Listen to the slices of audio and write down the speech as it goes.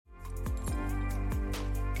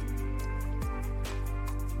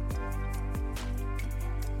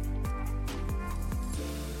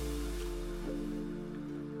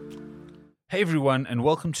Hey everyone, and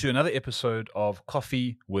welcome to another episode of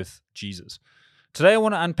Coffee with Jesus. Today I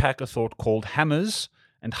want to unpack a thought called hammers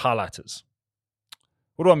and highlighters.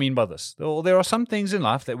 What do I mean by this? Well, there are some things in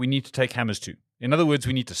life that we need to take hammers to. In other words,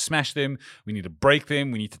 we need to smash them, we need to break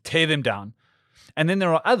them, we need to tear them down. And then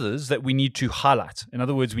there are others that we need to highlight. In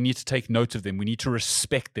other words, we need to take note of them, we need to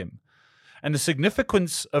respect them. And the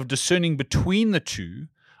significance of discerning between the two,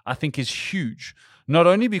 I think, is huge. Not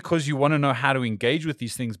only because you want to know how to engage with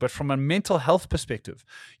these things, but from a mental health perspective,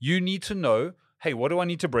 you need to know, hey, what do I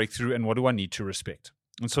need to break through and what do I need to respect?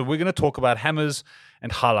 And so we're going to talk about hammers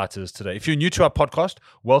and highlighters today. If you're new to our podcast,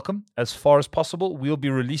 welcome. As far as possible, we'll be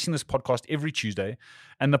releasing this podcast every Tuesday.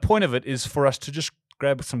 And the point of it is for us to just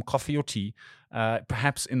grab some coffee or tea,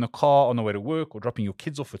 perhaps in the car on the way to work or dropping your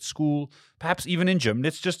kids off at school, perhaps even in gym.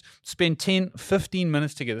 Let's just spend 10, 15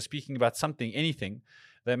 minutes together speaking about something, anything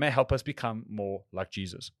that may help us become more like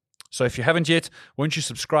Jesus. So if you haven't yet, won't you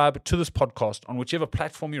subscribe to this podcast on whichever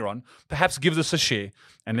platform you're on? Perhaps give this a share,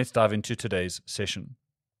 and let's dive into today's session.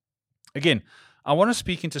 Again, I want to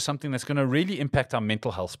speak into something that's going to really impact our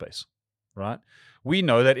mental health space, right? We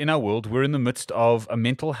know that in our world, we're in the midst of a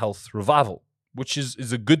mental health revival, which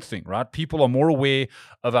is a good thing, right? People are more aware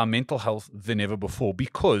of our mental health than ever before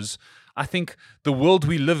because I think the world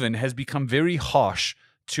we live in has become very harsh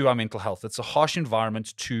to our mental health. It's a harsh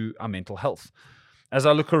environment to our mental health. As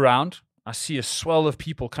I look around, I see a swell of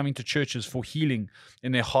people coming to churches for healing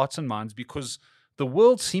in their hearts and minds because the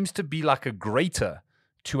world seems to be like a grater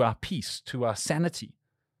to our peace, to our sanity.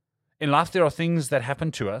 In life, there are things that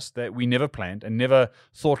happen to us that we never planned and never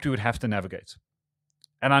thought we would have to navigate.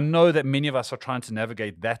 And I know that many of us are trying to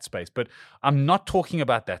navigate that space, but I'm not talking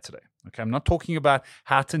about that today. Okay, I'm not talking about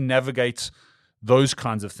how to navigate those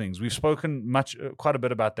kinds of things. We've spoken quite a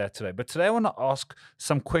bit about that today. But today I want to ask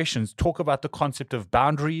some questions, talk about the concept of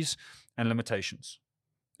boundaries and limitations.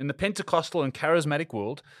 In the Pentecostal and charismatic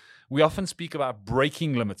world, we often speak about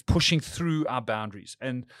breaking limits, pushing through our boundaries.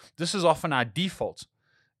 And this is often our default.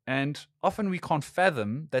 And often we can't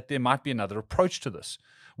fathom that there might be another approach to this.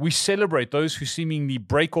 We celebrate those who seemingly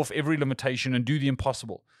break off every limitation and do the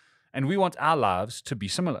impossible. And we want our lives to be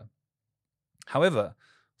similar. However,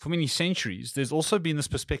 for many centuries, there's also been this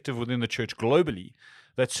perspective within the church globally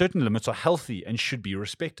that certain limits are healthy and should be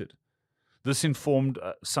respected. This informed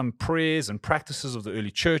some prayers and practices of the early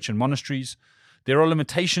church and monasteries. There are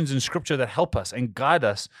limitations in Scripture that help us and guide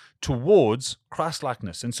us towards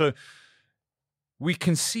Christ-likeness. And so we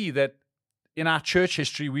can see that in our church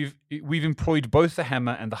history, we've employed both the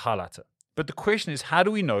hammer and the highlighter. But the question is, how do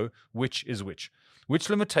we know which is which? Which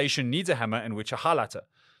limitation needs a hammer and which a highlighter?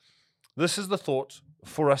 This is the thought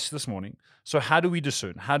for us this morning. So how do we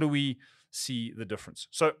discern? How do we see the difference?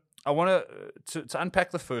 So I want to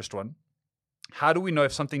unpack the first one. How do we know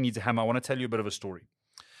if something needs a hammer? I want to tell you a bit of a story.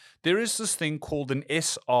 There is this thing called an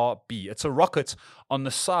SRB. It's a rocket on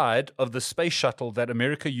the side of the space shuttle that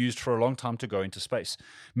America used for a long time to go into space.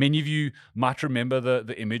 Many of you might remember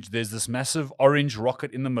the image. There's this massive orange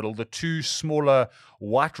rocket in the middle, the two smaller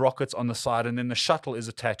white rockets on the side, and then the shuttle is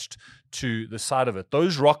attached to the side of it.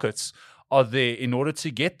 Those rockets are there in order to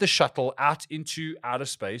get the shuttle out into outer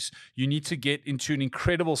space. You need to get into an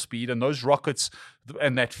incredible speed, and those rockets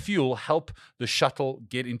and that fuel help the shuttle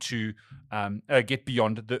get beyond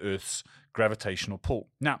the Earth's gravitational pull.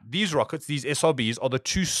 Now, these rockets, these SRBs, are the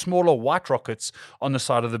two smaller white rockets on the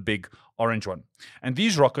side of the big orange one. And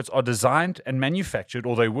these rockets are designed and manufactured,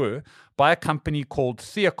 or they were, by a company called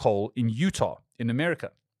Thiokol in Utah, in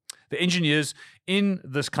America. The engineers in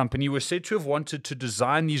this company were said to have wanted to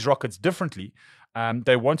design these rockets differently.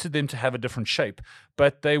 They wanted them to have a different shape,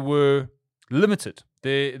 but they were limited.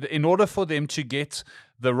 In order for them to get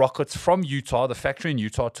the rockets from Utah, the factory in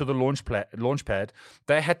Utah, to the launch pad,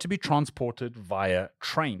 they had to be transported via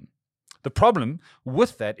train. The problem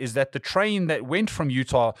with that is that the train that went from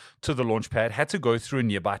Utah to the launch pad had to go through a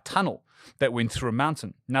nearby tunnel that went through a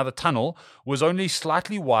mountain. Now, the tunnel was only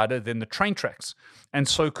slightly wider than the train tracks, and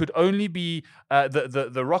so could only be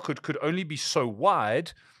the rocket could only be so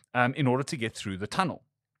wide in order to get through the tunnel.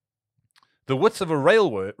 The width of a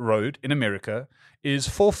railroad in America is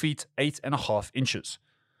 4 feet 8.5 inches.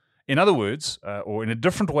 In other words, or in a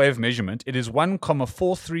different way of measurement, it is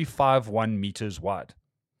 1,4351 meters wide.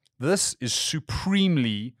 This is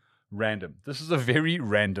supremely random. This is a very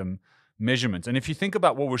random measurement. And if you think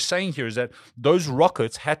about what we're saying here is that those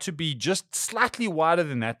rockets had to be just slightly wider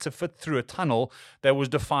than that to fit through a tunnel that was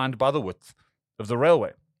defined by the width of the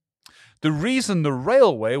railway. The reason the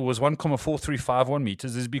railway was 1,4351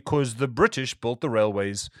 meters is because the British built the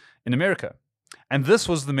railways in America. And this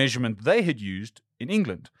was the measurement they had used in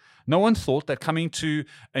England. No one thought that coming to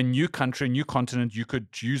a new country, a new continent, you could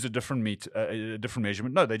use a different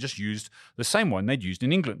measurement. No, they just used the same one they'd used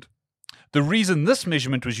in England. The reason this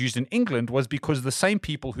measurement was used in England was because the same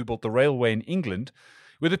people who built the railway in England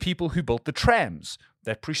were the people who built the trams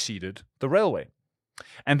that preceded the railway.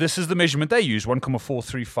 And this is the measurement they used,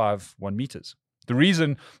 1,4351 meters. The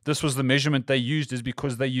reason this was the measurement they used is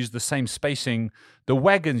because they used the same spacing the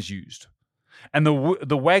wagons used. And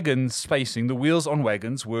the wagon spacing, the wheels on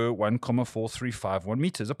wagons were 1,4351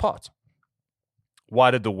 meters apart.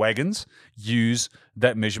 Why did the wagons use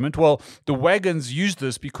that measurement? Well, the wagons used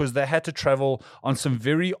this because they had to travel on some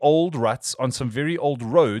very old ruts, on some very old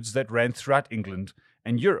roads that ran throughout England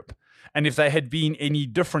and Europe. And if they had been any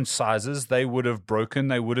different sizes, they would have broken,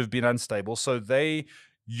 they would have been unstable. So they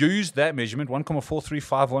used that measurement,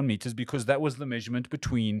 1,4351 meters, because that was the measurement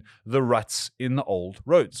between the ruts in the old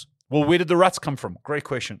roads. Well, where did the ruts come from? Great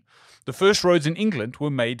question. The first roads in England were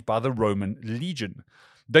made by the Roman legion.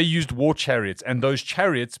 They used war chariots, and those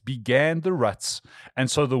chariots began the ruts. And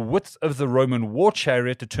so the width of the Roman war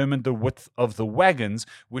chariot determined the width of the wagons,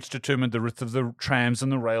 which determined the width of the trams and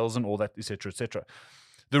the rails and all that, etc., etc.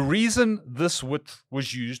 The reason this width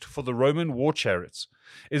was used for the Roman war chariots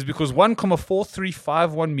is because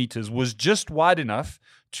 1,4351 meters was just wide enough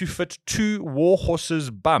to fit 2 war horses'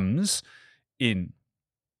 bums in.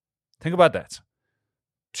 Think about that.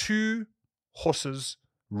 2 horses'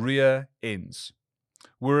 rear ends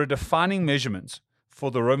were a defining measurement for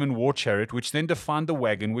the Roman war chariot, which then defined the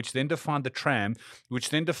wagon, which then defined the tram, which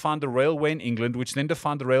then defined the railway in England, which then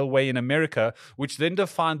defined the railway in America, which then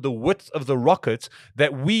defined the width of the rocket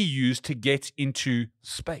that we use to get into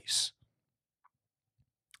space.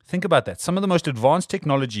 Think about that. Some of the most advanced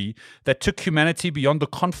technology that took humanity beyond the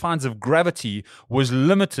confines of gravity was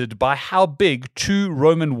limited by how big 2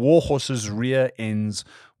 Roman war horses' rear ends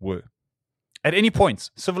were. At any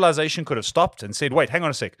point, civilization could have stopped and said, wait, hang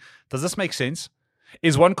on a sec. Does this make sense?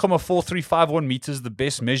 Is 1,4351 meters the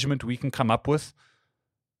best measurement we can come up with?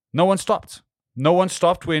 No one stopped. No one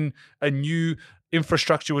stopped when a new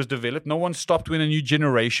infrastructure was developed. No one stopped when a new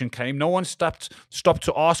generation came. No one stopped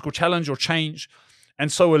to ask or challenge or change.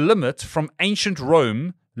 And so a limit from ancient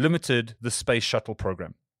Rome limited the space shuttle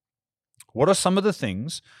program. What are some of the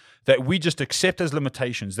things that we just accept as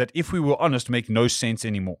limitations that, if we were honest, make no sense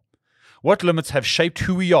anymore? What limits have shaped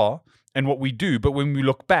who we are and what we do, but when we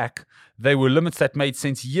look back, they were limits that made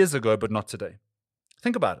sense years ago, but not today?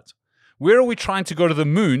 Think about it. Where are we trying to go to the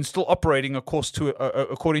moon, still operating according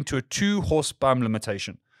to a 2-horse bum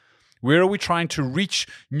limitation? Where are we trying to reach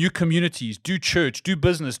new communities, do church, do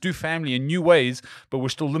business, do family in new ways, but we're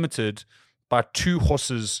still limited by 2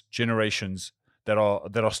 horses generations that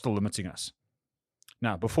are still limiting us?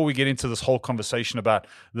 Now, before we get into this whole conversation about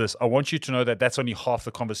this, I want you to know that that's only half the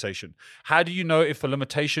conversation. How do you know if a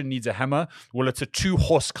limitation needs a hammer? Well, it's a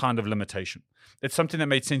 2-horse kind of limitation. It's something that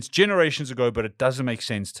made sense generations ago, but it doesn't make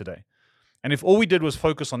sense today. And if all we did was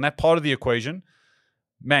focus on that part of the equation,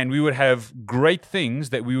 man, we would have great things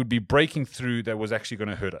that we would be breaking through that was actually going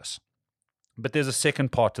to hurt us. But there's a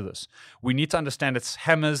second part to this. We need to understand it's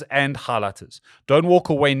hammers and highlighters. Don't walk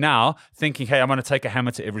away now thinking, hey, I'm going to take a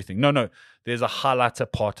hammer to everything. No. There's a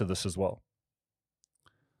highlighter part to this as well.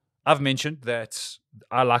 I've mentioned that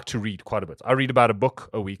I like to read quite a bit. I read about a book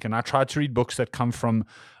a week, and I try to read books that come from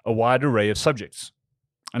a wide array of subjects.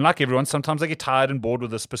 And like everyone, sometimes I get tired and bored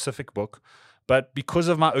with a specific book. But because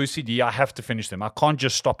of my OCD, I have to finish them. I can't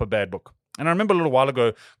just stop a bad book. And I remember a little while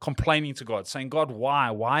ago complaining to God, saying, God, why?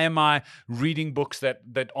 Why am I reading books that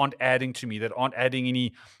aren't adding to me, that aren't adding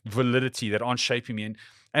any validity, that aren't shaping me?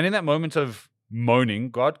 And in that moment of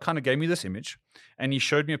moaning, God kind of gave me this image, and he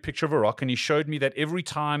showed me a picture of a rock, and he showed me that every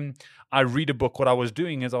time I read a book, what I was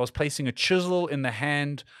doing is I was placing a chisel in the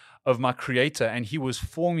hand of my creator, and he was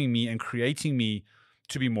forming me and creating me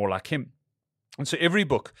to be more like him. And so every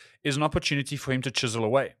book is an opportunity for him to chisel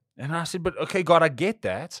away. And I said, but okay, God, I get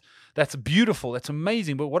that. That's beautiful. That's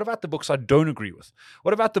amazing. But what about the books I don't agree with?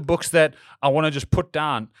 What about the books that I want to just put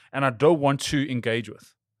down and I don't want to engage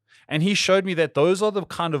with? And he showed me that those are the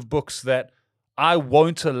kind of books that I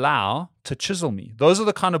won't allow to chisel me. Those are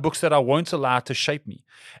the kind of books that I won't allow to shape me.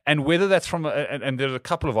 And whether that's from, and there's a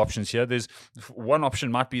couple of options here. There's one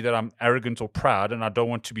option might be that I'm arrogant or proud and I don't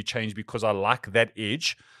want to be changed because I like that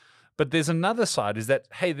edge. But there's another side, is that,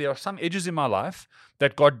 hey, there are some edges in my life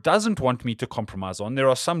that God doesn't want me to compromise on. There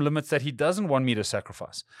are some limits that he doesn't want me to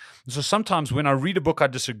sacrifice. And so sometimes when I read a book I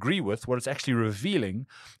disagree with, what it's actually revealing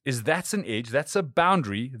is that's an edge, that's a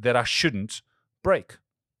boundary that I shouldn't break.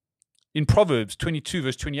 In Proverbs 22,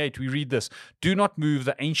 verse 28, we read this: do not move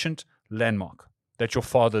the ancient landmark that your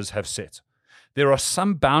fathers have set. there are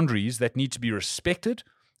some boundaries that need to be respected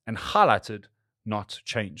and highlighted, not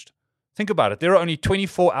changed. Think about it. There are only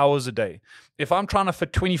 24 hours a day. If I'm trying to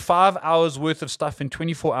fit 25 hours worth of stuff in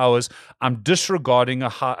 24 hours, I'm disregarding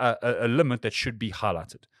a limit that should be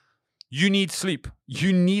highlighted. You need sleep.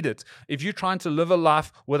 You need it. If you're trying to live a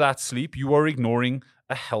life without sleep, you are ignoring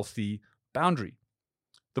a healthy boundary.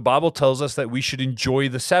 The Bible tells us that we should enjoy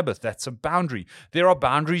the Sabbath. That's a boundary. There are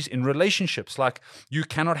boundaries in relationships, like you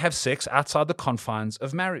cannot have sex outside the confines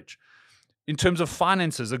of marriage. In terms of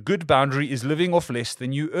finances, a good boundary is living off less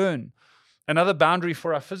than you earn. Another boundary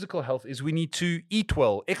for our physical health is we need to eat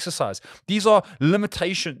well, exercise. These are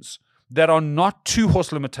limitations that are not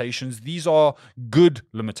two-horse limitations. These are good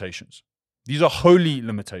limitations. These are holy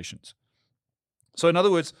limitations. So in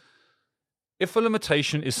other words, if a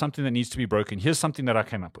limitation is something that needs to be broken, here's something that I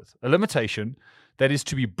came up with. A limitation that is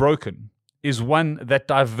to be broken is one that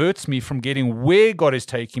diverts me from getting where God is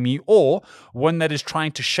taking me, or one that is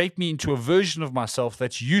trying to shape me into a version of myself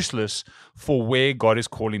that's useless for where God is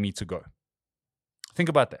calling me to go. Think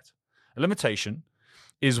about that. A limitation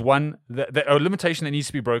is one a limitation that needs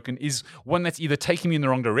to be broken is one that's either taking me in the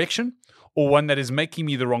wrong direction or one that is making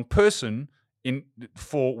me the wrong person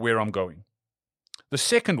for where I'm going. The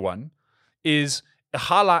second one is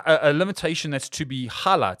a limitation that's to be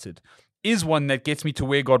highlighted is one that gets me to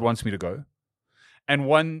where God wants me to go, and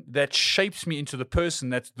one that shapes me into the person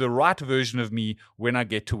that's the right version of me when I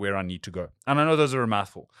get to where I need to go. And I know those are a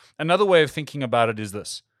mouthful. Another way of thinking about it is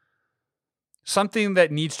this. Something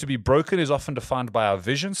that needs to be broken is often defined by our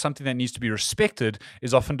vision. Something that needs to be respected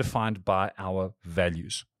is often defined by our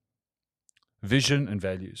values. Vision and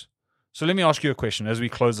values. So let me ask you a question as we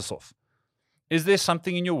close this off. Is there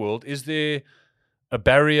something in your world? Is there a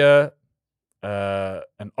barrier,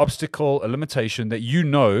 an obstacle, a limitation that you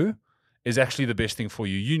know is actually the best thing for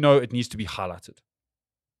you? You know it needs to be highlighted.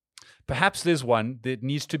 Perhaps there's one that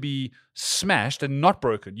needs to be smashed and not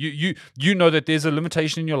broken. You know that there's a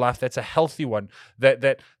limitation in your life that's a healthy one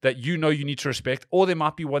that you know you need to respect, or there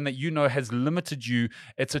might be one that you know has limited you.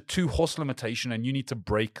 It's a two-horse limitation, and you need to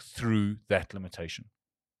break through that limitation.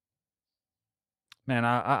 Man,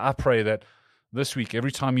 I pray that this week,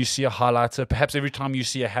 every time you see a highlighter, perhaps every time you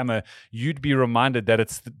see a hammer, you'd be reminded that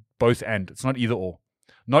it's both and. It's not either or.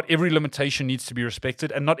 Not every limitation needs to be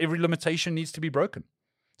respected, and not every limitation needs to be broken.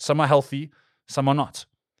 Some are healthy, some are not.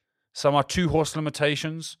 Some are two-horse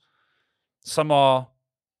limitations, some are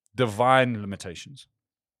divine limitations.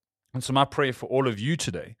 And so my prayer for all of you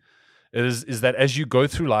today is that as you go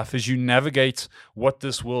through life, as you navigate what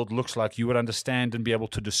this world looks like, you would understand and be able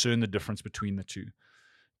to discern the difference between the two.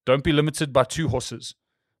 Don't be limited by two horses,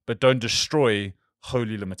 but don't destroy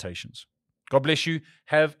holy limitations. God bless you.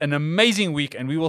 Have an amazing week, and we will